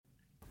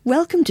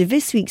Welcome to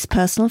this week's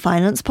Personal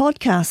Finance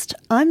Podcast.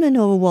 I'm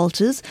Lenora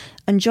Walters,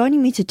 and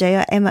joining me today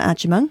are Emma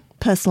Agyemang,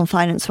 Personal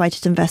Finance Writer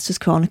at Investors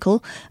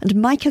Chronicle, and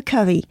Micah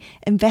Curry,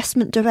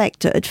 Investment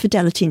Director at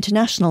Fidelity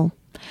International.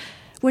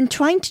 When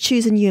trying to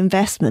choose a new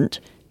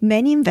investment,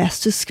 many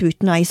investors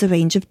scrutinise a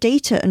range of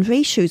data and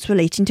ratios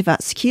relating to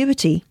that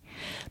security.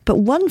 But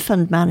one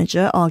fund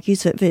manager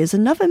argues that there is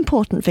another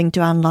important thing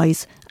to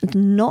analyse,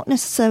 and not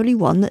necessarily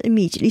one that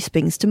immediately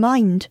springs to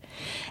mind.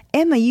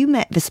 Emma, you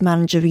met this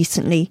manager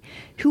recently.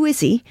 Who is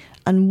he,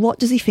 and what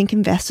does he think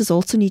investors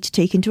also need to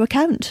take into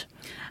account?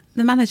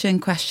 The manager in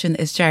question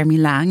is Jeremy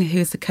Lang, who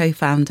is the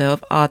co-founder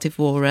of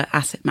Ardevora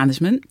Asset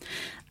Management,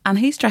 and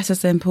he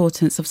stresses the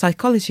importance of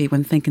psychology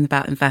when thinking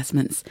about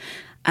investments.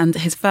 And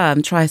his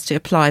firm tries to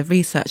apply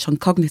research on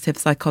cognitive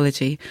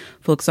psychology,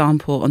 for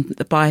example, on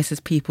the biases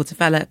people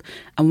develop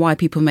and why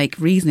people make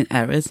reasoning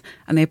errors,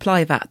 and they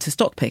apply that to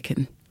stock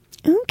picking.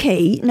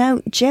 Okay, now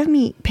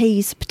Jeremy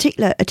pays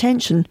particular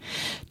attention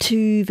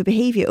to the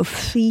behaviour of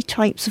three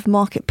types of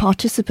market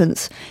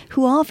participants.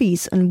 Who are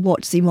these and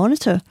what does he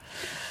monitor?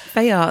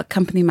 They are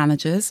company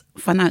managers,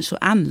 financial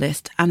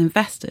analysts and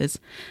investors.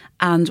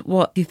 And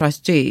what he tries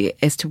to do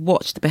is to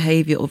watch the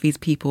behaviour of these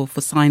people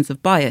for signs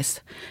of bias.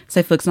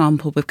 So, for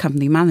example, with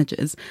company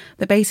managers,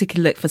 they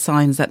basically look for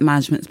signs that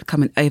management is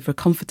becoming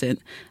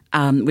overconfident,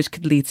 which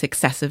could lead to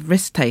excessive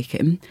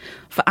risk-taking.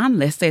 For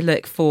analysts, they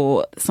look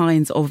for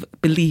signs of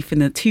belief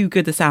in a too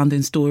good a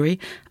sounding story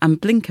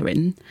and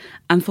blinkering.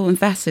 And for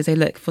investors, they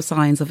look for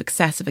signs of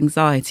excessive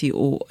anxiety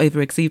or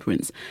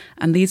over-exuberance.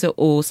 And these are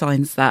all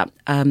signs that,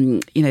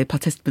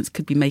 participants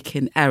could be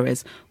making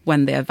errors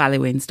when they're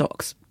valuing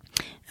stocks.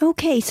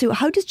 Okay, so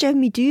how does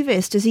Jeremy do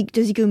this? Does he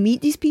go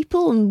meet these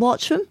people and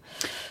watch them?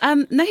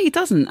 No, he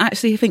doesn't.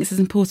 Actually, he thinks it's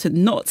important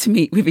not to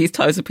meet with these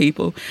types of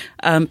people,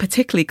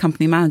 particularly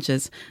company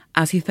managers,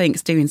 as he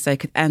thinks doing so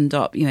could end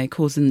up,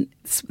 causing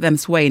them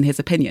sway in his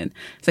opinion.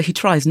 So he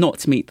tries not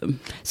to meet them.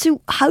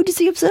 So how does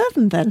he observe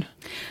them then?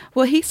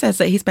 Well, he says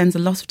that he spends a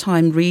lot of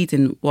time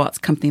reading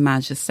what company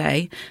managers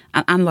say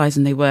and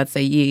analysing the words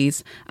they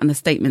use and the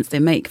statements they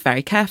make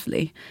very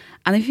carefully.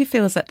 And if he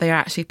feels that they're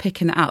actually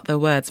picking out their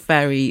words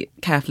very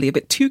carefully, a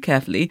bit too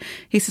carefully,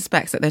 he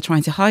suspects that they're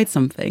trying to hide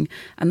something,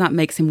 and that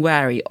makes him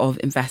wary of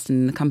investing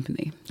in the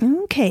company.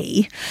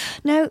 Okay.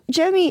 Now,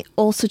 Jeremy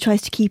also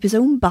tries to keep his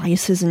own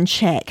biases in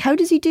check. How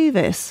does he do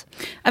this?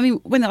 I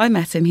mean, when I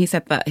met him, he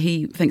said that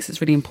he thinks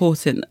it's really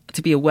important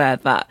to be aware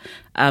that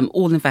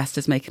all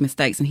investors make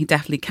mistakes, and he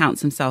definitely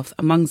counts himself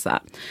amongst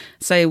that.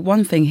 So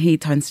one thing he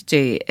tends to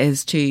do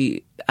is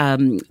to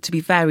be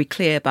very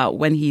clear about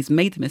when he's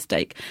made a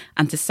mistake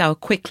and to sell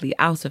quickly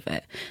out of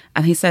it.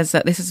 And he says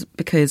that this is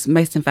because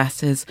most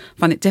investors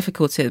find it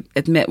difficult to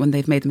admit when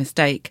they've made a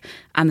mistake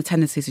and the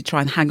tendency is to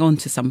try and hang on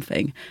to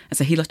something. And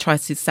so he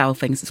tries to sell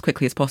things as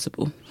quickly as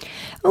possible.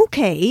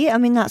 Okay, I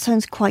mean, that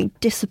sounds quite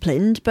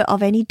disciplined, but are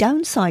there any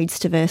downsides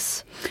to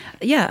this?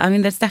 Yeah, I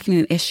mean, there's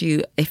definitely an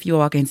issue if you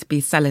are going to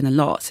be selling a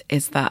lot,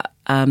 is that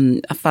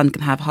a fund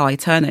can have high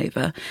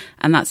turnover,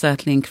 and that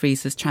certainly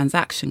increases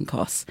transaction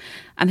costs.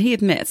 And he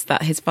admits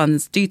that his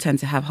funds do tend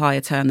to have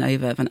higher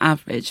turnover than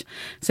average.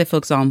 So, for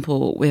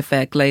example, with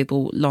their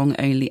global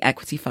long-only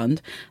equity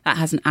fund, that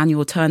has an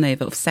annual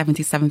turnover of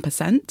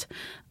 77%.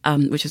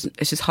 Which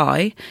is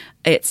high.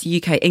 Its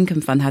UK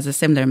income fund has a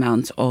similar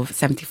amount of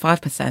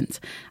 75%,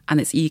 and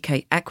its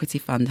UK equity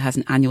fund has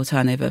an annual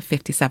turnover of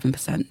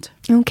 57%.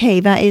 Okay,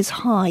 that is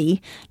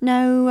high.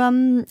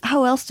 Now,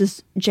 how else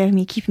does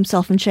Jeremy keep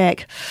himself in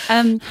check?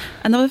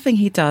 Another thing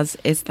he does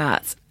is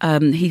that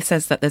he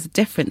says that there's a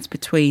difference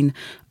between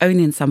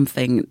owning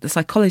something, the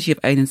psychology of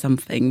owning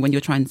something when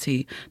you're trying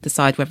to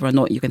decide whether or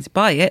not you're going to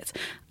buy it,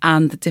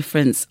 and the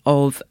difference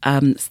of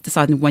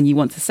deciding when you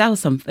want to sell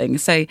something.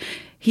 So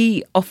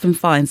he often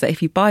finds that if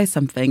he buys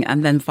something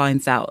and then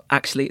finds out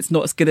actually it's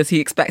not as good as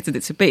he expected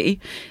it to be,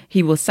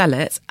 he will sell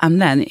it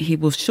and then he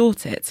will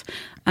short it.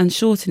 And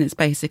shorting is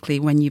basically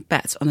when you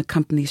bet on a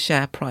company's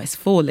share price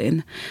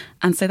falling.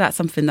 And so that's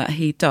something that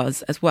he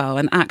does as well.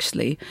 And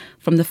actually,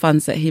 from the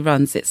funds that he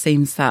runs, it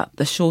seems that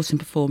the shorting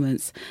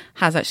performance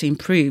has actually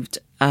improved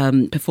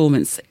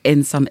performance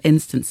in some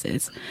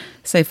instances.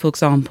 So, for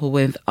example,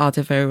 with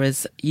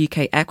Ardevora's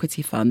UK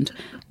equity fund,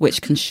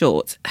 which can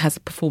short, has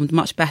performed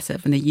much better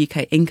than the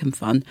UK income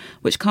fund,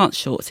 which can't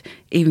short,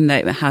 even though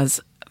it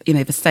has,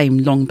 the same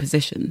long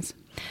positions.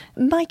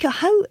 Micah,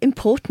 how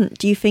important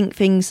do you think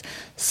things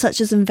such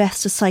as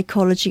investor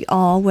psychology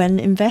are when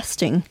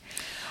investing?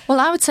 Well,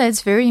 I would say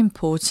it's very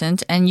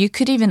important, and you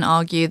could even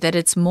argue that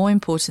it's more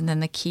important than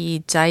the key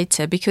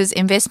data, because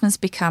investments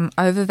become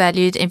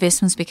overvalued,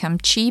 investments become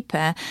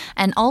cheaper,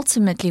 and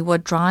ultimately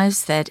what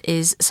drives that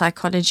is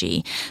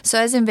psychology. So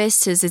as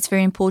investors, it's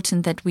very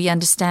important that we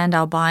understand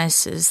our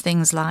biases,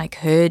 things like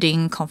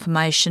herding,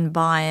 confirmation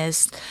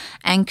bias,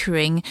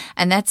 anchoring,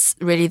 and that's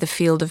really the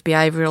field of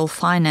behavioral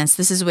finance.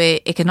 This is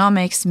where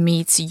economics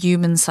meets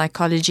human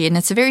psychology, and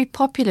it's a very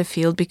popular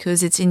field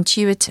because it's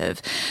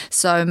intuitive.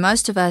 So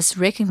most of us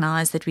recognize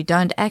recognize that we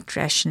don't act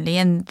rationally,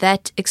 and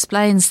that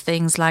explains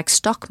things like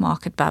stock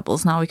market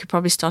bubbles. Now, we could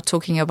probably start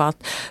talking about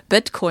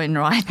Bitcoin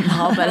right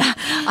now, but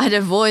I'd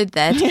avoid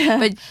that. Yeah.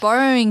 But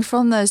borrowing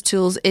from those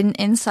tools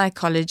in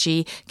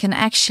psychology can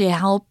actually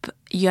help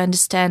you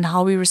understand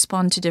how we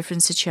respond to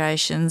different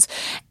situations.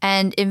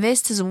 And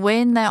investors,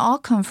 when they are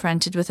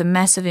confronted with a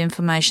massive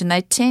information,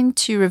 they tend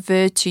to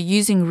revert to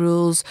using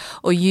rules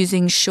or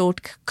using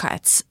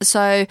shortcuts.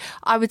 So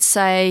I would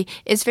say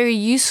it's very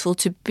useful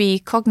to be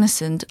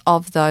cognizant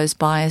of those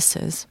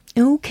biases.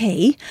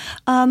 Okay.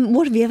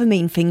 What are the other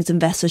main things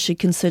investors should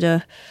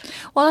consider?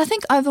 Well, I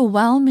think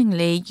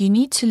overwhelmingly, you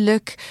need to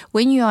look,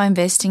 when you are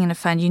investing in a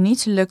fund, you need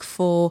to look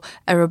for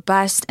a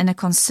robust and a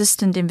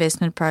consistent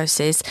investment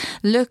process.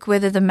 Look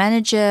whether the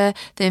manager,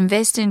 the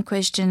investor in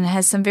question,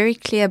 has some very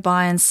clear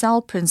buy and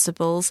sell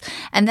principles,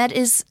 and that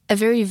is a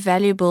very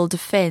valuable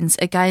defense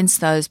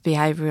against those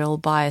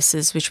behavioral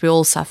biases which we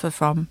all suffer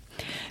from.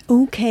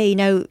 Okay,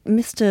 now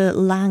Mr.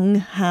 Lang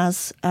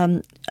has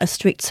a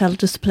strict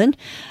self-discipline,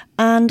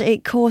 and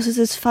it causes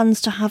his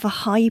funds to have a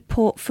high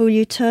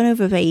portfolio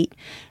turnover rate.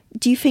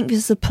 Do you think this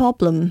is a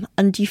problem?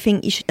 And do you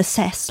think you should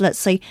assess, let's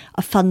say,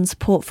 a fund's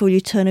portfolio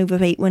turnover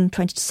rate when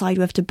trying to decide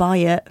whether to buy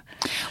it?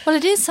 Well,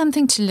 it is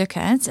something to look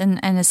at, and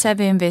a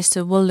savvy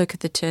investor will look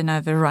at the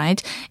turnover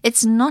rate.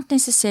 It's not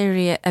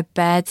necessarily a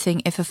bad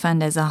thing if a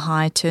fund has a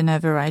high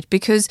turnover rate,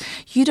 because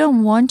you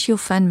don't want your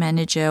fund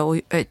manager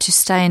or to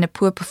stay in a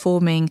poor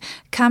performing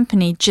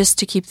company just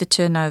to keep the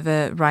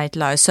turnover rate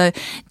low. So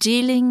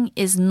dealing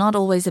is not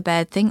always a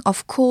bad thing.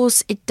 Of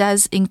course, it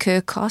does incur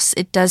costs,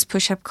 it does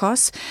push up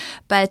costs,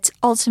 but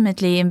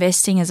ultimately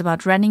investing is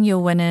about running your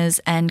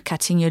winners and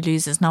cutting your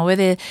losers. Now,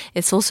 whether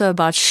it's also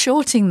about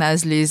shorting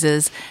those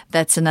losers,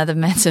 that's another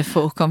matter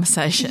for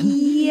conversation.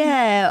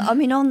 Yeah, I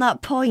mean, on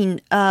that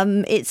point,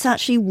 it's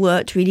actually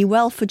worked really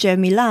well for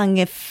Jeremy Lang.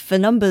 If the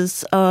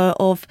numbers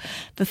of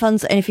the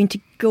funds are anything to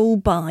go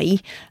by,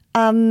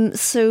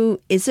 so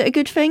is it a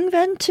good thing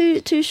then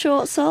to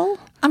short sell?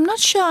 I'm not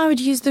sure I would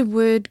use the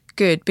word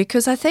good,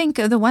 because I think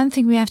the one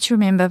thing we have to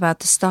remember about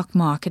the stock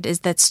market is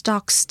that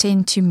stocks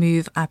tend to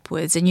move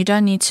upwards, and you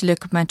don't need to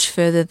look much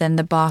further than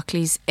the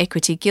Barclays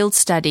Equity Gilt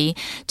study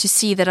to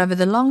see that over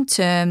the long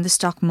term the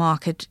stock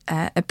market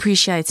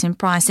appreciates in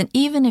price, and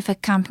even if a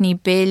company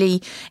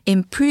barely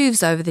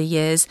improves over the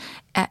years,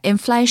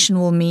 inflation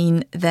will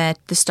mean that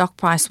the stock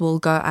price will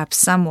go up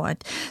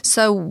somewhat.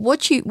 So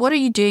what are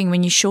you doing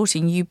when you're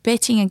shorting? You're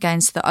betting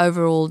against the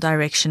overall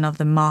direction of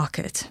the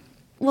market.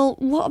 Well,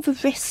 what are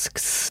the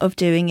risks of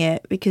doing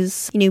it?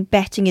 Because,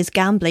 betting is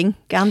gambling.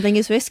 Gambling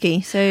is risky.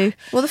 So,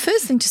 well, the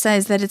first thing to say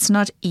is that it's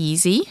not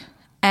easy.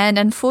 And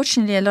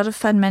unfortunately, a lot of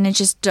fund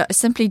managers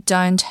simply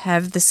don't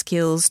have the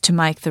skills to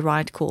make the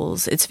right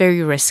calls. It's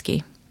very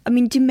risky. I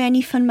mean, do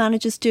many fund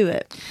managers do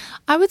it?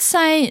 I would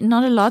say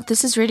not a lot.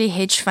 This is really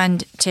hedge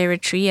fund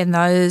territory, and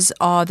those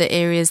are the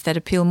areas that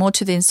appeal more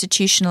to the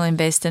institutional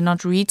investor,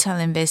 not retail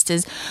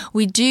investors.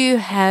 We do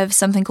have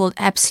something called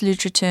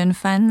absolute return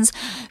funds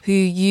who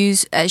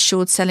use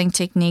short selling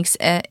techniques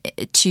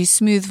to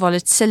smooth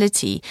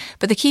volatility.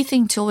 But the key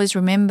thing to always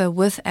remember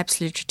with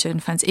absolute return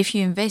funds, if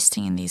you're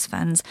investing in these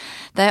funds,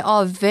 they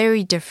are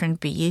very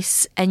different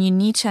beasts, and you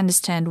need to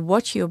understand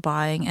what you're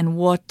buying and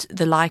what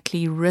the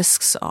likely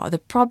risks are. The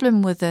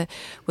problem with the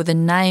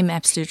name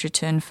absolute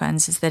return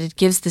funds is that it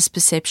gives this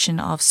perception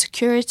of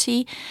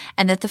security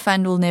and that the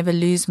fund will never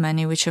lose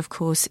money, which of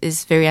course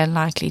is very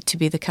unlikely to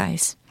be the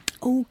case.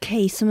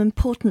 Okay, some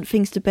important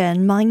things to bear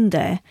in mind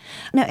there.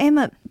 Now,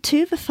 Emma,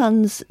 two of the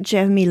funds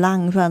Jeremy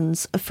Lang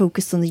runs are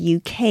focused on the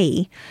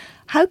UK.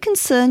 How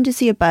concerned is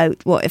he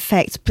about what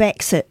effect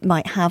Brexit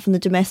might have on the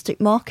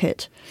domestic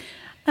market?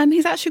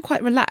 He's actually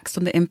quite relaxed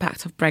on the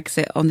impact of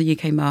Brexit on the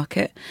UK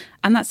market,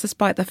 and that's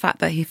despite the fact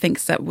that he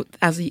thinks that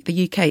as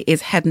the UK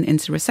is heading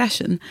into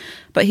recession.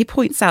 But he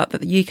points out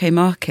that the UK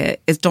market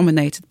is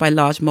dominated by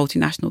large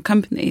multinational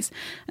companies,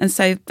 and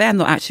so they're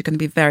not actually going to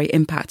be very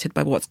impacted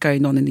by what's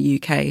going on in the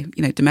UK,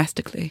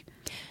 domestically.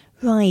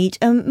 Right.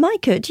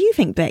 Micah, do you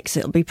think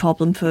Brexit will be a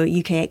problem for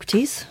UK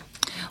equities?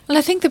 Well,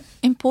 I think the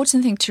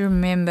important thing to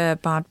remember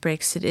about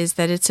Brexit is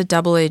that it's a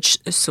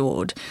double-edged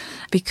sword.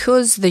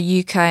 Because the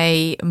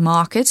UK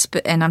market,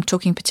 and I'm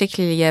talking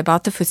particularly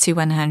about the FTSE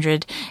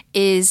 100,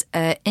 is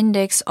an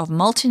index of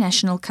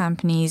multinational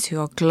companies who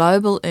are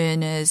global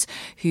earners,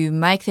 who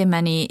make their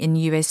money in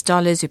US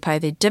dollars, who pay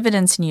their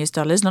dividends in US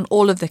dollars. Not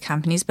all of the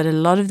companies, but a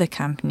lot of the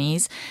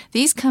companies.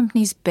 These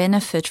companies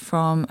benefit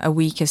from a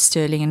weaker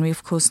sterling, and we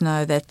of course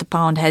know that the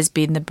pound has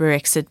been the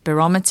Brexit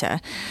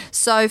barometer.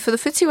 So for the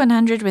FTSE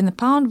 100, when the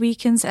pound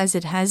weakens, as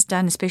it has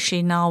done,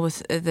 especially now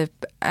with the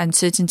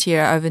uncertainty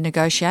over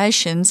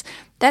negotiations,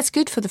 that's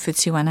good for the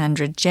FTSE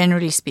 100,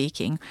 generally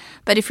speaking.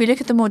 But if we look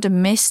at the more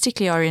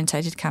domestically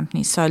orientated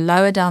companies, so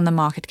lower down the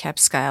market cap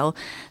scale,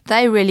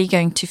 they're really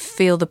going to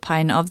feel the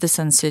pain of this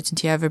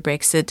uncertainty over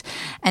Brexit.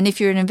 And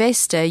if you're an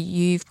investor,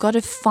 you've got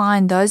to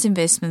find those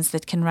investments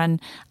that can run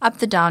up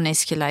the down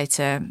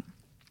escalator.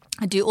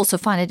 I do also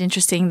find it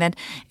interesting that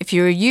if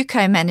you're a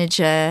UK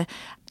manager,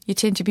 you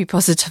tend to be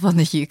positive on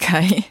the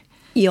UK.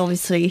 Yeah,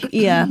 obviously,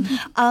 yeah.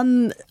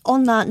 On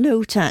that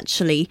note,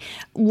 actually,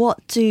 what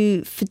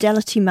do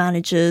Fidelity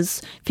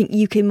managers think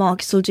UK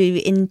markets will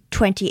do in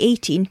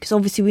 2018? Because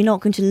obviously we're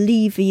not going to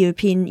leave the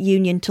European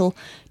Union till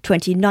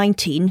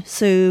 2019.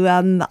 So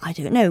I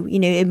don't know.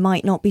 It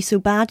might not be so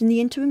bad in the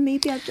interim.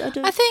 Maybe I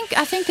don't. I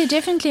think there are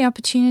definitely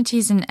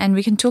opportunities, and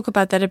we can talk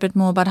about that a bit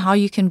more about how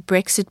you can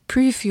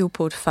Brexit-proof your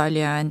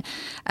portfolio. And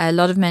a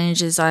lot of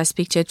managers I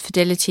speak to at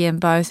Fidelity and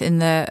both in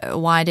the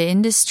wider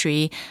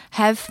industry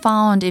have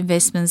found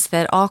investments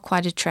that are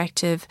quite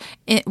attractive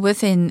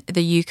within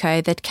the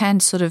UK that can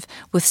sort of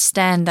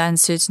withstand the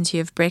uncertainty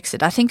of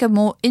Brexit. I think a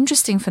more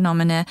interesting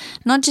phenomena,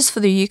 not just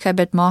for the UK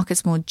but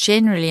markets more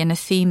generally, and a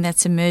theme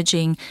that's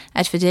emerging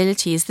at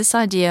Fidelity is this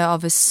idea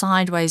of a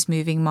sideways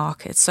moving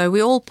market. So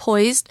we're all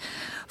poised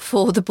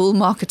for the bull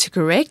market to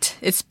correct.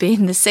 It's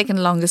been the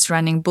second longest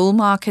running bull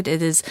market.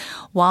 It is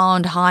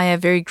wound higher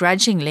very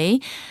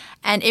grudgingly.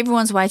 And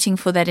everyone's waiting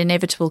for that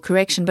inevitable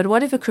correction. But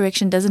what if a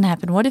correction doesn't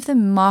happen? What if the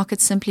market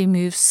simply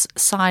moves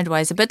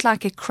sideways? A bit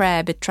like a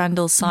crab, it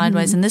trundles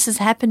sideways. And this has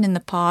happened in the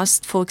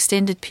past for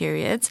extended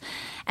periods.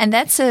 And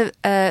that's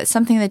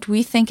something that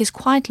we think is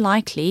quite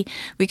likely.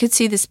 We could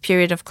see this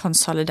period of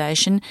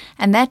consolidation,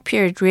 and that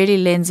period really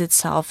lends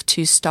itself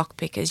to stock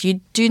pickers.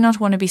 You do not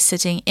want to be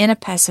sitting in a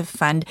passive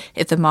fund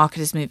if the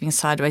market is moving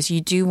sideways.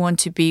 You do want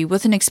to be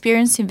with an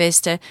experienced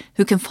investor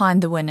who can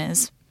find the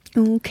winners.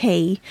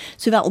 Okay,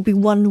 so that will be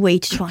one way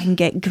to try and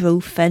get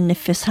growth then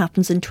if this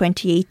happens in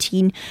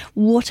 2018.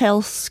 What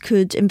else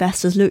could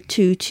investors look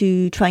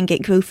to try and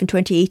get growth in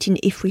 2018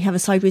 if we have a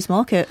sideways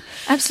market?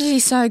 Absolutely.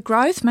 So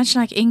growth, much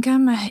like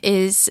income,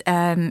 is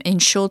in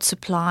short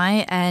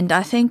supply. And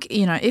I think,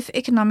 if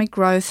economic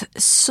growth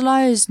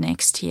slows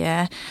next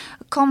year,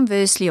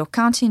 conversely or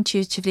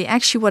counterintuitively,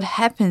 actually what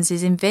happens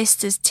is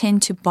investors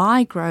tend to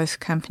buy growth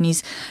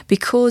companies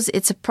because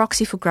it's a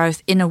proxy for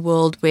growth in a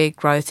world where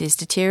growth is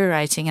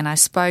deteriorating. And I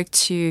spoke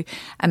to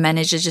a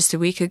manager just a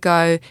week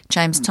ago,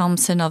 James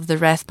Thompson of the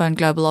Rathbone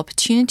Global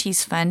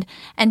Opportunities Fund,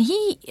 and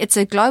it's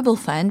a global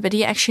fund, but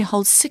he actually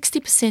holds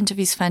 60% of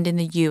his fund in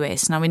the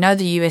US. Now, we know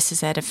the US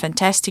has had a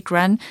fantastic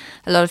run.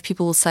 A lot of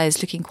people will say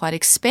it's looking quite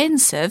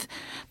expensive,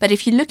 but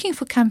if you're looking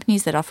for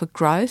companies that offer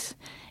growth,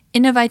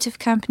 innovative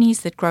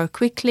companies that grow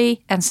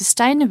quickly and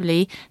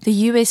sustainably, the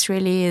US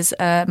really is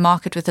a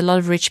market with a lot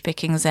of rich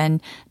pickings,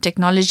 and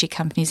technology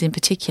companies in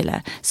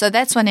particular. So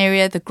that's one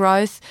area, the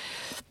growth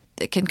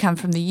that can come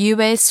from the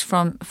US,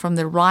 from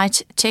the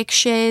right tech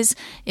shares,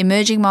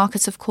 emerging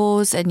markets, of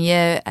course, and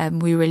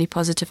we're really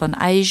positive on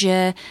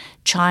Asia,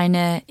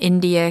 China,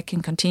 India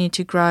can continue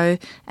to grow,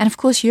 and of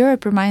course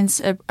Europe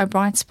remains a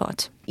bright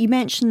spot. You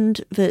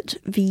mentioned that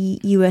the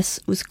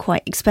US was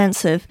quite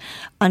expensive,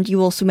 and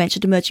you also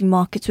mentioned emerging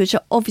markets, which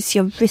are obviously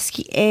a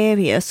risky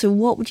area. So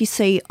what would you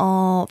say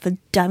are the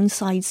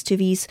downsides to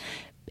these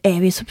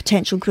areas of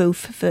potential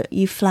growth that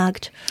you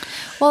flagged?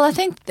 Well, I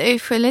think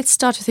let's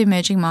start with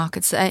emerging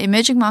markets.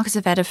 Emerging markets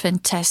have had a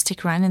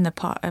fantastic run in the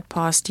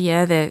past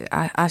year.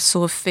 I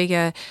saw a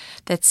figure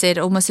that said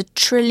almost $1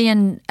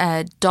 trillion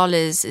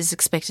is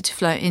expected to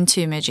flow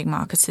into emerging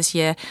markets this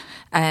year.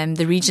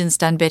 The region's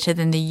done better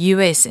than the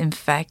US, in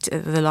fact,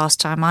 the last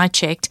time I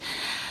checked.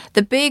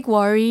 The big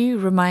worry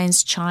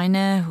remains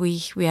China. We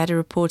had a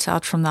report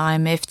out from the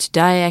IMF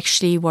today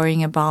actually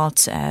worrying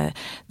about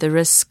the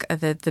risk,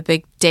 the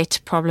big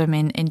debt problem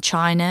in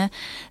China.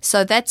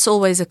 So that's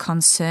always a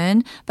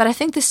concern. But I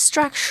think the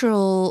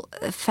structural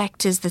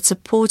factors that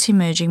support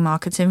emerging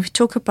markets, and we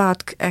talk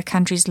about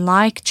countries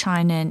like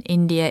China and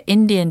India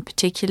in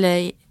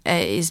particular,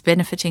 is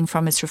benefiting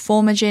from its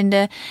reform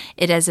agenda.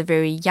 It has a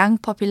very young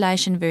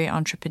population, very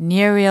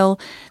entrepreneurial,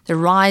 the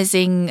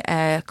rising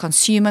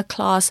consumer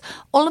class.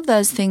 All of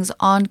those things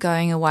aren't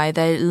going away.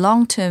 They're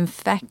long-term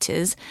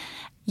factors.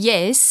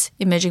 Yes,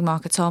 emerging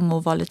markets are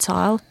more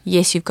volatile.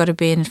 Yes, you've got to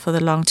be in it for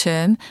the long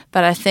term.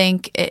 But I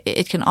think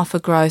it can offer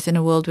growth in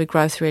a world where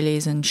growth really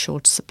is in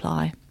short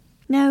supply.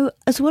 Now,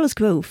 as well as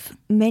growth,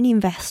 many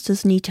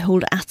investors need to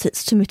hold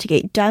assets to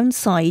mitigate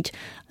downside,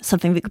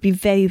 something that could be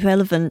very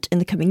relevant in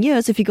the coming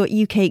years if you've got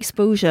UK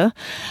exposure.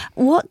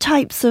 What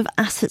types of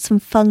assets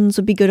and funds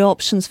would be good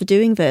options for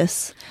doing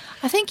this?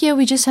 I think,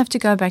 we just have to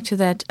go back to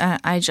that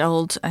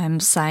age-old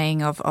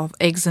saying of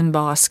eggs in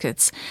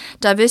baskets.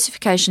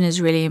 Diversification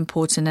is really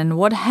important, and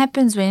what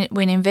happens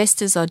when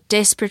investors are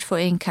desperate for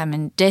income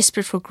and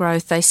desperate for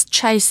growth, they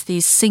chase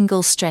these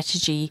single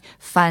strategy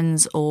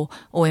funds or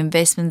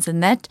investments,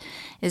 and that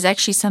is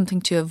actually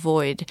something to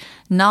avoid.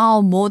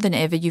 Now, more than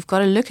ever, you've got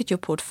to look at your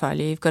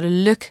portfolio. You've got to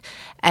look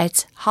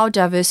at how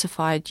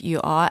diversified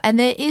you are, and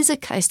there is a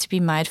case to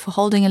be made for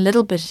holding a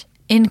little bit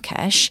in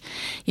cash,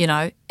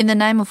 in the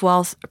name of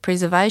wealth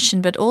preservation,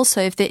 but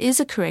also if there is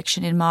a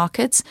correction in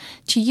markets,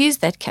 to use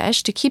that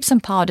cash to keep some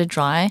powder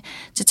dry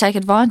to take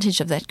advantage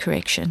of that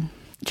correction.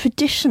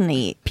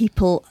 Traditionally,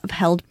 people have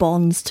held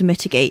bonds to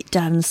mitigate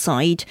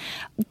downside.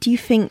 Do you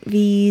think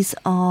these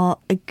are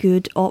a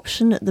good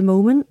option at the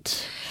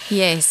moment?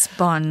 Yes,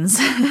 bonds.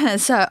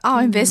 So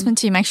our investment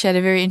team actually had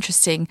a very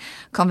interesting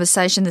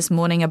conversation this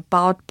morning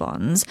about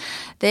bonds.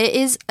 There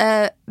is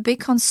a big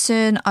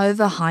concern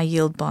over high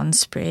yield bond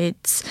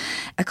spreads,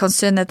 a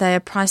concern that they are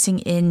pricing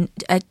in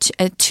a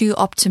too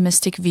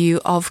optimistic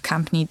view of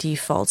company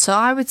default. So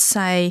I would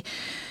say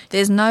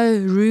there's no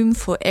room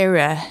for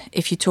error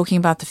if you're talking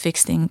about the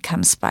fixed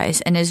income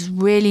space, and it's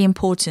really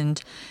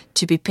important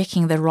to be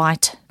picking the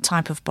right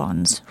type of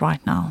bonds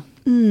right now.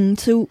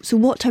 So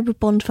what type of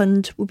bond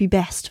fund would be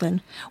best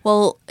then?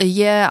 Well,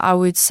 I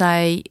would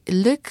say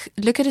look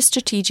at a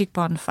strategic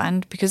bond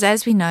fund, because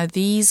as we know,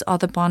 these are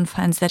the bond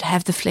funds that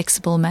have the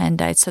flexible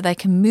mandate, so they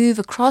can move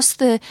across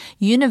the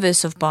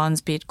universe of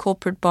bonds, be it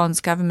corporate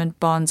bonds, government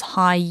bonds,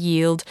 high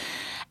yield,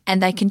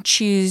 and they can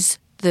choose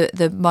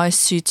the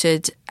most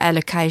suited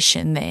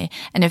allocation there.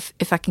 And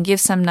if I can give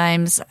some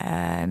names,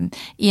 Ian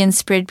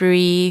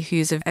Spreadbury,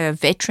 who's a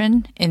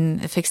veteran in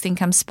the fixed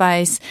income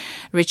space,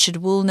 Richard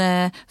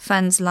Woolner,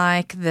 funds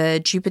like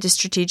the Jupiter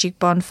Strategic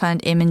Bond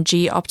Fund,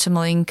 M&G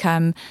Optimal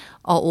Income,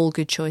 are all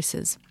good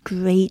choices.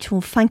 Great.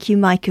 Well, thank you,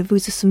 Micah.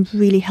 Those are some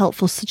really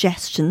helpful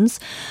suggestions.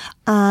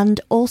 And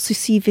also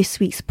see this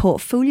week's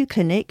Portfolio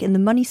Clinic in the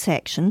Money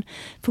section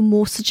for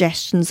more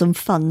suggestions on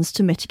funds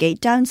to mitigate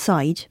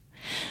downside.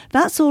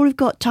 That's all we've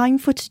got time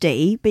for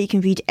today, but you can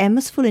read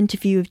Emma's full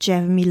interview with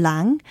Jeremy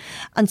Lang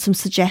and some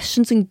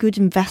suggestions and good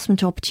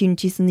investment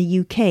opportunities in the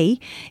UK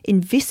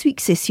in this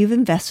week's issue of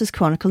Investors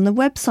Chronicle on the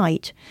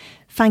website.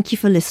 Thank you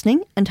for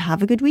listening and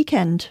have a good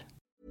weekend.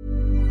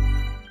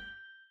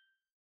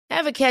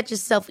 Ever catch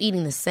yourself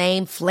eating the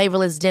same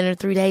flavorless dinner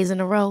 3 days in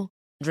a row?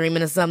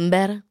 Dreaming of something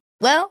better?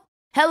 Well,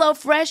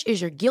 HelloFresh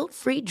is your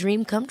guilt-free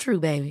dream come true,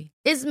 baby.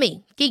 It's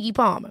me, Keke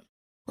Palmer.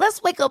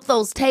 Let's wake up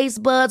those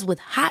taste buds with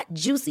hot,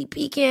 juicy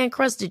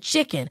pecan-crusted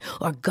chicken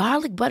or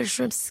garlic butter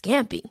shrimp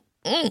scampi.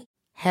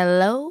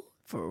 Hello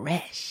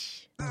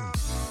Fresh.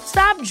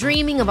 Stop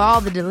dreaming of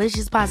all the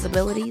delicious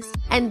possibilities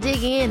and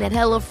dig in at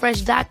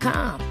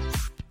HelloFresh.com.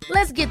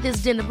 Let's get this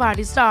dinner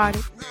party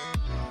started.